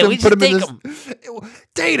him, yeah, we put him in this.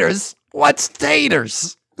 Taters? What's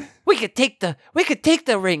taters? We could take the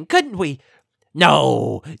ring, couldn't we?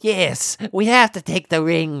 No. Yes, we have to take the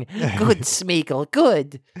ring. Good, Smeagol.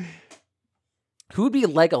 Good. Who would be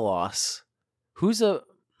Legolas? Who's a?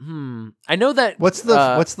 I know that. What's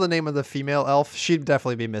the name of the female elf? She'd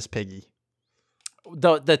definitely be Miss Piggy.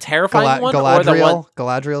 The terrifying one, Galadriel? or the one?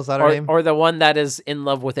 Galadriel's that her name? Or the one that is in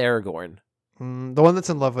love with Aragorn. The one that's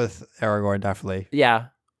in love with Aragorn, definitely. Yeah.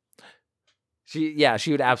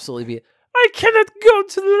 She would absolutely be. I cannot go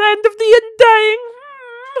to the land of the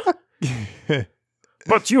undying.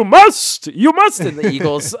 But you must. You must. In the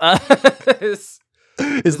Eagles.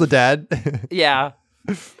 Is the dad? Yeah.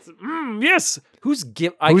 Yes. Who's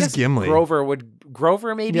Gimli? Grover would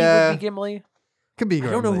maybe would be Gimli. Could be Gimli.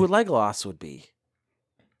 I don't know who Legolas would be.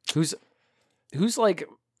 Who's like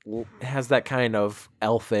has that kind of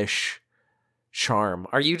elfish charm?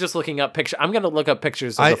 Are you just looking up pictures? I'm gonna look up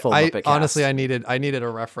pictures of the full Muppet cast. Honestly, I needed a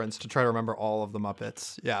reference to try to remember all of the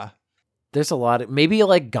Muppets. Yeah. There's a lot. Maybe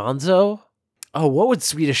like Gonzo. Oh, what would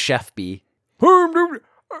Swedish Chef be? Ulrich.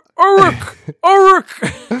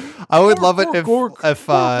 I would love it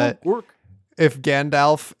if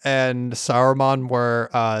Gandalf and Saruman were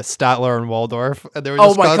Statler and Waldorf, and they were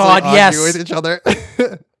just constantly arguing with each other.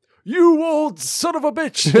 You old son of a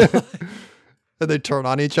bitch! And they turn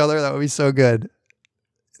on each other. That would be so good.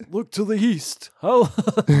 Look to the east.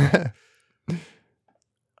 The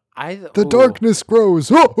darkness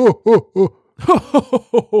grows.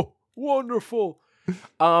 Wonderful.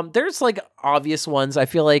 There's like obvious ones. I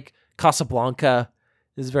feel like Casablanca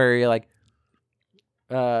is very like,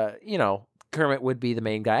 Kermit would be the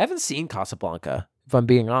main guy. I haven't seen Casablanca, if I'm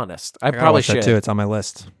being honest. I probably should. Too. It's on my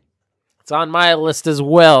list. It's on my list as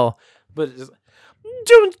well. But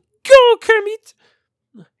don't go, Kermit.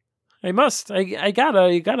 I must. I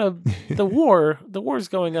gotta. The war. The war's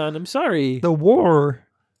going on. I'm sorry. The war.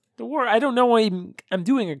 I don't know why I'm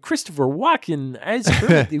doing a Christopher Walken as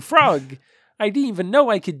Kermit the Frog. I didn't even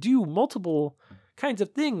know I could do multiple kinds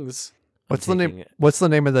of things. What's the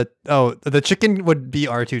name of the chicken would be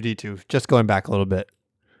R2-D2. Just going back a little bit.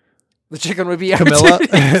 The chicken would be Camilla.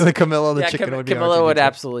 R2-D2. Chicken would be Camilla R2-D2. would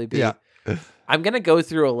absolutely be. Yeah. I'm going to go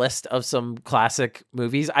through a list of some classic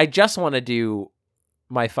movies. I just want to do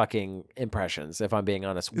my fucking impressions, if I'm being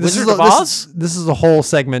honest. Wizard of Oz? This is a whole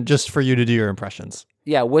segment just for you to do your impressions.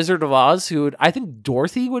 Yeah, Wizard of Oz, I think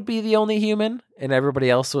Dorothy would be the only human, and everybody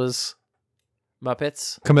else was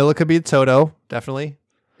Muppets. Camilla could be Toto, definitely.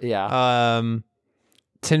 Yeah.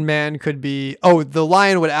 Tin Man could be... Oh, the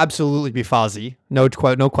lion would absolutely be Fozzie. No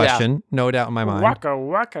question. Yeah. No doubt in my mind. Waka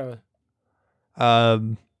waka.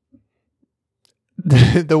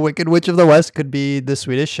 The Wicked Witch of the West could be the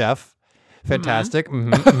Swedish Chef. Fantastic.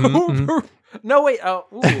 No, wait.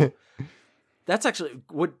 That's actually...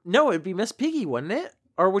 it'd be Miss Piggy, wouldn't it?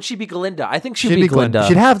 Or would she be Glinda? I think she'd be Glinda.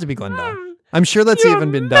 She'd have to be Glinda. I'm sure that's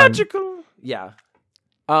even been magical. Done. Yeah.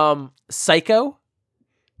 Psycho?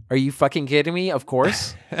 Are you fucking kidding me? Of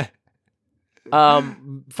course.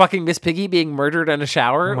 Fucking Miss Piggy being murdered in a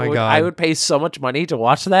shower. Oh my God. I would pay so much money to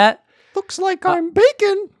watch that. Looks like I'm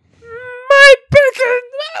bacon. My bacon!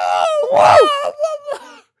 Oh,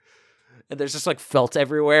 and there's just like felt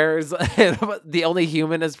everywhere. The only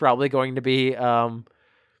human is probably going to be the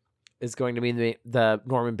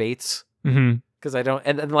Norman Bates. Mm-hmm. Because I don't,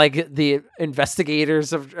 and then like the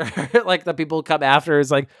investigators of like the people who come after is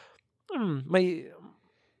like,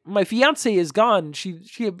 my fiance is gone. She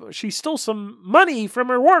stole some money from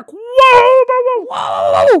her work.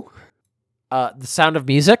 Whoa! The Sound of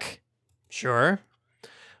Music. Sure.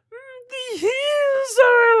 The hills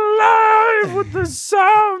are alive with the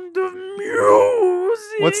sound of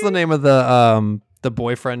music. What's the name of the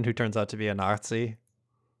boyfriend who turns out to be a Nazi?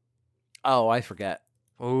 Oh, I forget.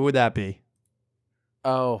 Who would that be?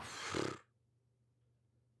 Oh,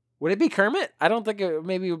 would it be Kermit? I don't think it.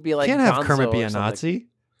 Maybe it would be like. You can't have Gonzo Kermit be a Nazi.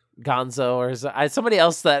 Gonzo or somebody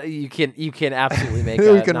else that you can absolutely make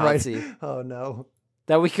a Nazi. Write. Oh no,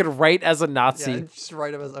 that we could write as a Nazi. Yeah, just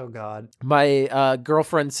write him as. Oh God. My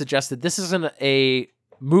girlfriend suggested this isn't a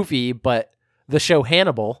movie, but the show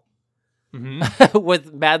Hannibal,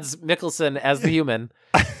 with Mads Mikkelsen as the human.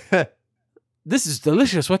 This is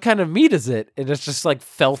delicious. What kind of meat is it? And it's just like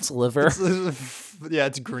felt liver.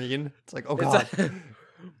 It's green. It's like, oh God.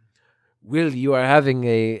 Will, you are having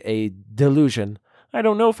a delusion. I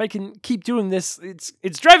don't know if I can keep doing this.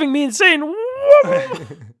 It's driving me insane.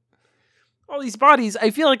 All these bodies.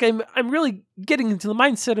 I feel like I'm really getting into the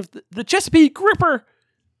mindset of the Chesapeake Ripper.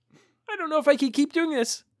 I don't know if I can keep doing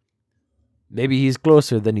this. Maybe he's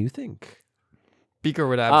closer than you think. Beaker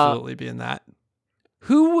would absolutely be in that.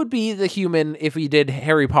 Who would be the human if we did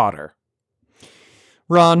Harry Potter?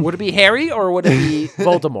 Ron. Would it be Harry or would it be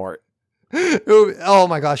Voldemort? Oh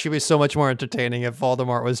my gosh, it'd be so much more entertaining if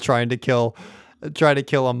Voldemort was trying to kill a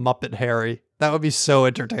Muppet Harry. That would be so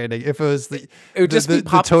entertaining. If it was it would just be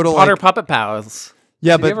total Potter Puppet Pals.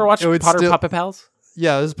 Yeah, Did you ever watch Potter Puppet Pals?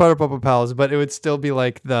 Yeah, it was Potter Puppet Pals, but it would still be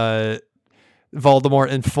like the Voldemort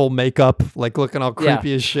in full makeup, like looking all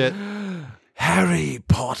creepy as shit. Harry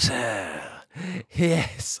Potter.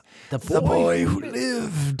 Yes, the boy who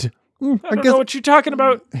lived I don't know what you're talking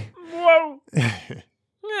about. Whoa.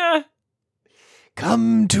 Yeah.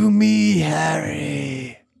 Come to me,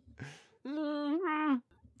 Harry.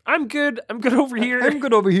 I'm good. I'm good over here. I'm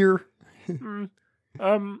good over here.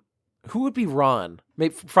 Who would be Ron?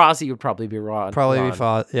 Maybe Fozzie would probably be Ron. Probably Ron. be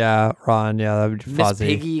Fozzie. Yeah, Ron. Yeah, that would be Miss Fozzie.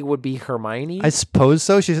 Piggy would be Hermione. I suppose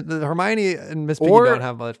so. Hermione and Miss Piggy don't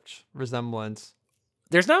have much resemblance.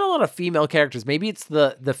 There's not a lot of female characters. Maybe it's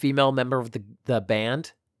the female member of the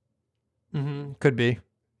band. Mm-hmm. Could be.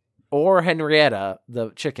 Or Henrietta,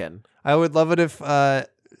 the chicken. I would love it if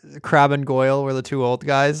Crab and Goyle were the two old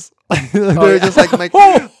guys. They're just like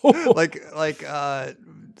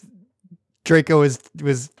Draco was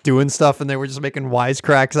doing stuff and they were just making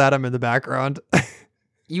wisecracks at him in the background.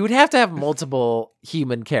 You would have to have multiple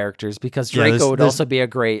human characters because Draco would also be a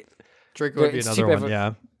great. Draco would be another one,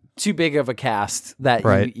 yeah. Too big of a cast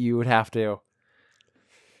that you would have to.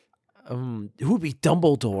 Who would be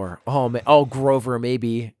Dumbledore? Oh man, Grover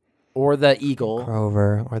maybe, or the Eagle.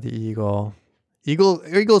 Grover or the Eagle.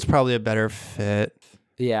 Eagle's probably a better fit.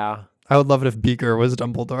 Yeah, I would love it if Beaker was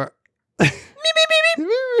Dumbledore.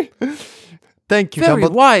 Thank you, Very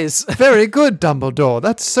Dumbledore. wise. Very good, Dumbledore.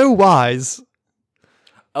 That's so wise.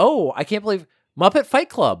 Oh, I can't believe Muppet Fight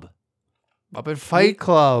Club. Muppet Fight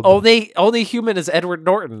Club. Only human is Edward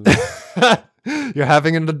Norton. You're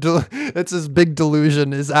having it's his big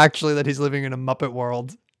delusion is actually that he's living in a Muppet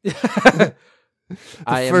world. The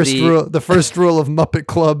first rule of Muppet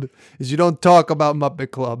Club is you don't talk about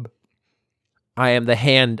Muppet Club. I am the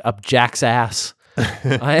hand up Jack's ass.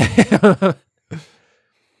 The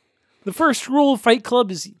first rule of Fight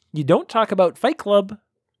Club is you don't talk about Fight Club.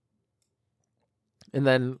 And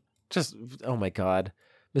then just, oh my God,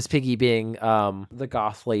 Miss Piggy being the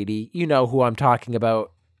goth lady. You know who I'm talking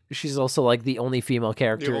about. She's also like the only female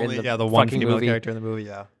character in the one fucking female movie. character in the movie,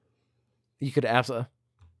 yeah. You could absolutely...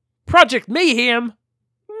 Project Mayhem!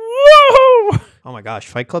 Whoa! Oh my gosh,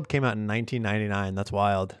 Fight Club came out in 1999. That's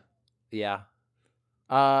wild. Yeah.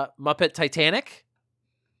 Muppet Titanic?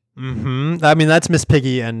 Mm-hmm. I mean, that's Miss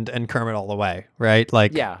Piggy and Kermit all the way, right?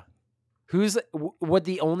 Like, yeah. Would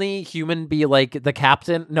the only human be like the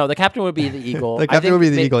captain? No, the captain would be the Eagle. The captain would be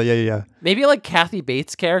the Eagle, yeah. Maybe like Kathy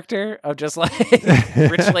Bates' character of just like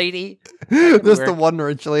rich lady. There's the one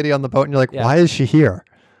rich lady on the boat and you're like, why is she here?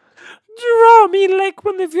 Draw me like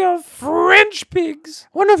one of your French pigs.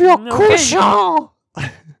 One of your cochons.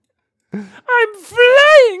 I'm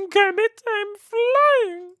flying, Kermit. I'm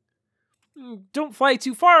flying. Don't fly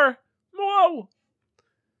too far. Whoa.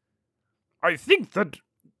 I think that...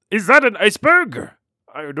 Is that an iceberg?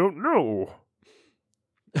 I don't know.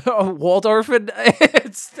 Waldorf and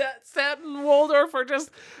Stat and Waldorf are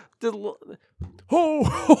just...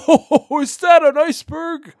 Oh, is that an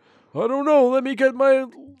iceberg? I don't know. Let me get my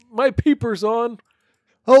peepers on.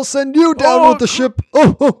 I'll send you down with the ship.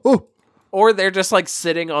 Oh. Or they're just like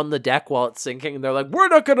sitting on the deck while it's sinking and they're like, we're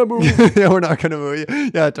not going to move. Yeah, we're not going to move.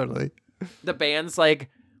 Yeah, totally. The band's like,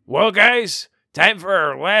 well, guys, time for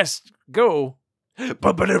our last go.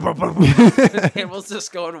 Hamill's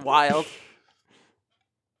just going wild.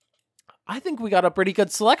 I think we got a pretty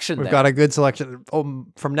good selection. We've got a good selection.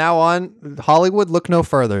 From now on, Hollywood, look no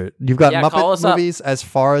further. You've got Muppet movies as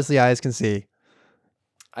far as the eyes can see.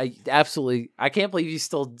 I can't believe you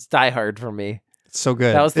still Die Hard for me. It's so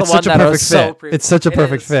good. That was the one that I was so... It's such a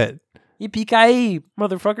perfect fit. Yippee-ki-yay,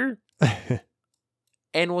 motherfucker.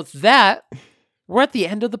 And with that, we're at the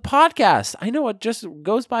end of the podcast. I know it just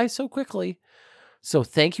goes by so quickly. So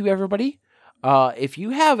thank you, everybody. If you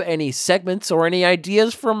have any segments or any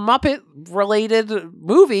ideas for Muppet-related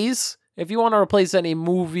movies, if you want to replace any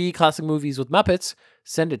classic movies with Muppets,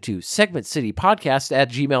 send it to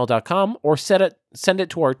segmentcitypodcast@gmail.com or send it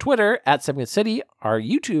to our Twitter @segmentcity. Our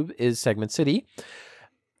YouTube is Segment City.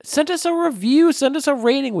 Send us a review. Send us a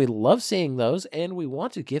rating. We love seeing those. And we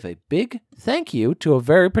want to give a big thank you to a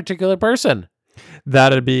very particular person.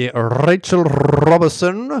 That'd be Rachel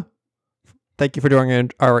Robinson. Thank you for doing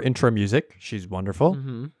our intro music. She's wonderful.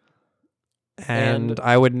 Mm-hmm. And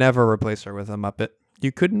I would never replace her with a Muppet.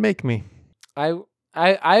 You couldn't make me. Have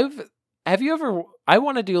you ever... I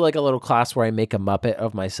want to do like a little class where I make a Muppet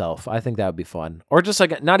of myself. I think that would be fun. Or just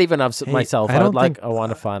like not even of myself. I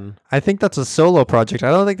want a fun. I think that's a solo project.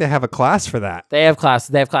 I don't think they have a class for that. They have classes.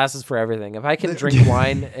 They have classes for everything. If I can drink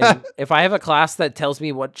wine, and if I have a class that tells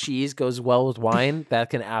me what cheese goes well with wine,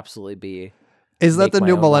 that can absolutely be. Is that the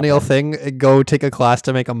new millennial thing? Go take a class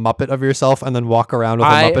to make a Muppet of yourself and then walk around with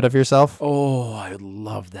a Muppet of yourself? Oh, I would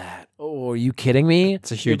love that. Oh, are you kidding me?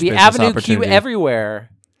 It's a huge business Avenue Q everywhere.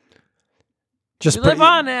 We live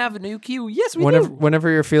on Avenue Q. Yes, we do. Whenever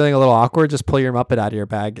you're feeling a little awkward, just pull your Muppet out of your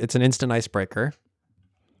bag. It's an instant icebreaker.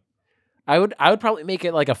 I would probably make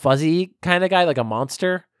it like a fuzzy kind of guy, like a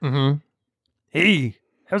monster. Mm-hmm. Hey,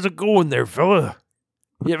 how's it going there, fella?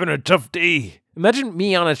 You having a tough day? Imagine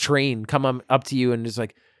me on a train come up to you and just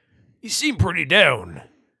like, You seem pretty down.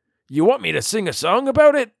 You want me to sing a song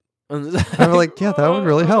about it? I'm like, yeah, that would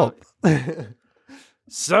really help.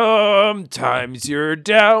 Sometimes you're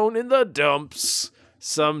down in the dumps.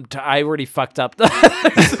 I already fucked up.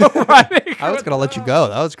 I was gonna let you go.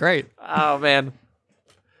 That was great. Oh man,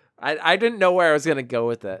 I didn't know where I was gonna go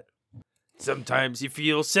with it. Sometimes you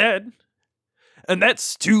feel sad, and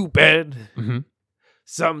that's too bad. Mm-hmm.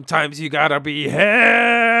 Sometimes you gotta be happy.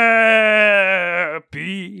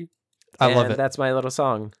 I love it. That's my little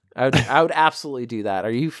song. I would absolutely do that.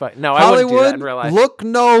 Are you No, Hollywood, I wouldn't do that in real life. Look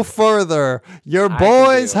no further. Your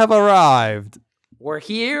boys have arrived. We're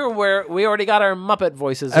here. We already got our Muppet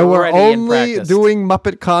voices and we're already only doing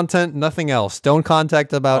Muppet content, nothing else. Don't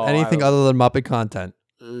contact about anything other than Muppet content.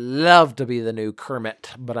 Love to be the new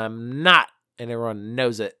Kermit, but I'm not, and everyone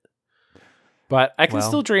knows it. But I can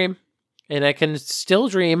still dream, and I can still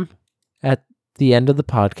dream at the end of the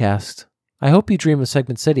podcast. I hope you dream of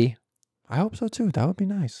Segment City. I hope so too. That would be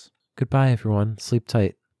nice. Goodbye, everyone. Sleep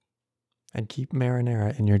tight. And keep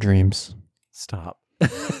marinara in your dreams. Stop.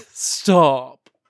 Stop.